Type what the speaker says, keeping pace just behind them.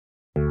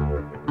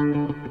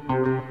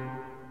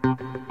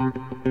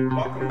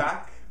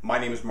My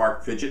name is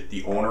Mark Fidgett,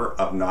 the owner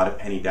of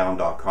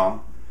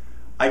notapennydown.com.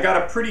 I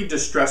got a pretty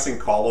distressing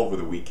call over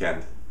the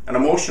weekend, an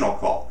emotional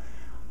call.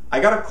 I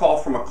got a call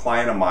from a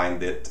client of mine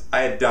that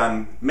I had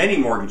done many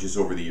mortgages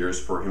over the years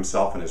for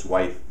himself and his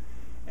wife.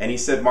 And he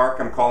said, Mark,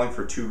 I'm calling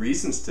for two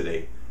reasons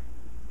today.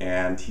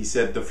 And he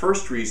said, the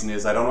first reason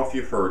is, I don't know if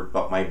you've heard,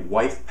 but my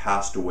wife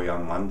passed away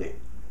on Monday.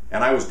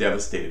 And I was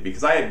devastated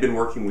because I had been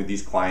working with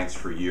these clients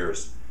for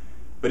years.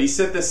 But he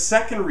said, the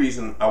second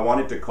reason I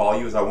wanted to call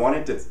you is I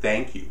wanted to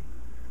thank you.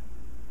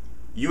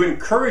 You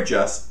encourage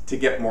us to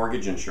get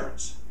mortgage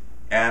insurance.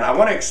 And I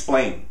want to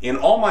explain, in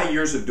all my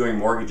years of doing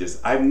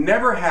mortgages, I've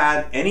never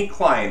had any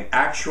client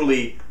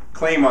actually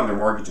claim on their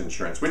mortgage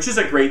insurance, which is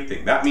a great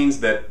thing. That means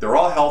that they're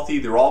all healthy,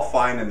 they're all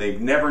fine, and they've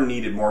never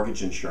needed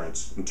mortgage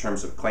insurance in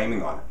terms of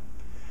claiming on it.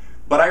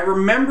 But I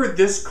remember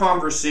this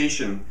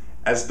conversation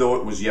as though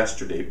it was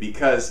yesterday,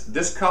 because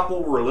this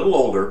couple were a little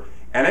older,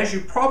 and as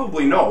you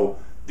probably know,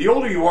 the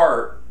older you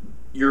are,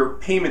 your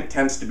payment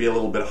tends to be a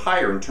little bit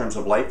higher in terms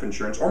of life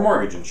insurance or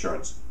mortgage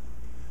insurance.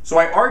 So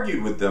I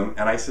argued with them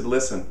and I said,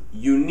 listen,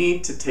 you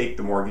need to take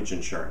the mortgage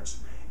insurance.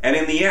 And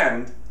in the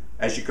end,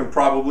 as you can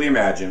probably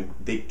imagine,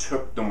 they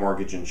took the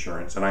mortgage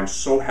insurance, and I'm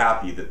so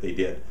happy that they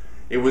did.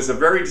 It was a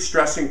very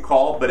distressing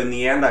call, but in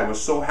the end I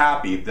was so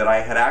happy that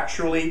I had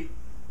actually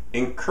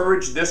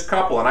encouraged this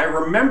couple. And I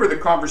remember the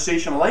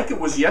conversation like it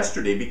was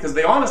yesterday because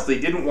they honestly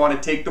didn't want to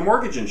take the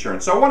mortgage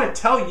insurance. So I want to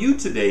tell you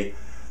today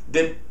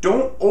that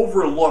don't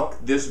overlook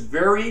this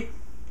very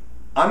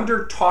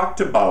under-talked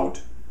about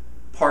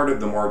part of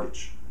the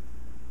mortgage.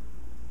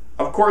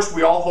 Of course,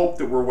 we all hope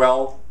that we're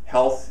well,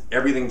 health,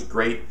 everything's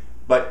great,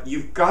 but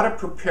you've got to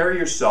prepare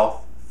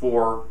yourself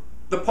for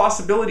the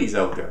possibilities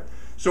out there.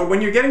 So when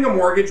you're getting a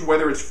mortgage,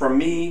 whether it's from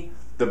me,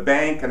 the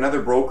bank,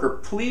 another broker,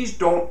 please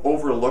don't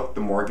overlook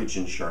the mortgage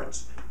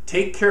insurance.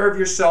 Take care of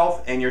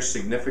yourself and your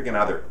significant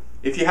other.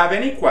 If you have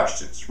any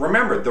questions,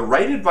 remember, the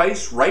right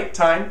advice, right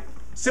time,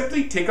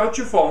 simply take out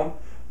your phone,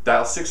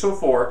 dial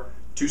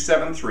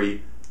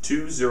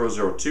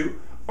 604-273-2002,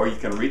 or you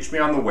can reach me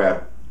on the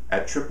web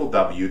at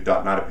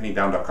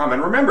www.notapennydown.com.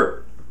 And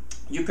remember,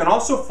 you can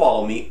also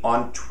follow me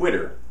on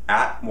Twitter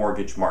at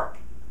MortgageMark.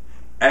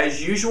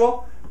 As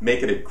usual,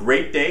 make it a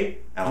great day,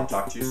 and I'll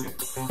talk to you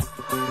soon.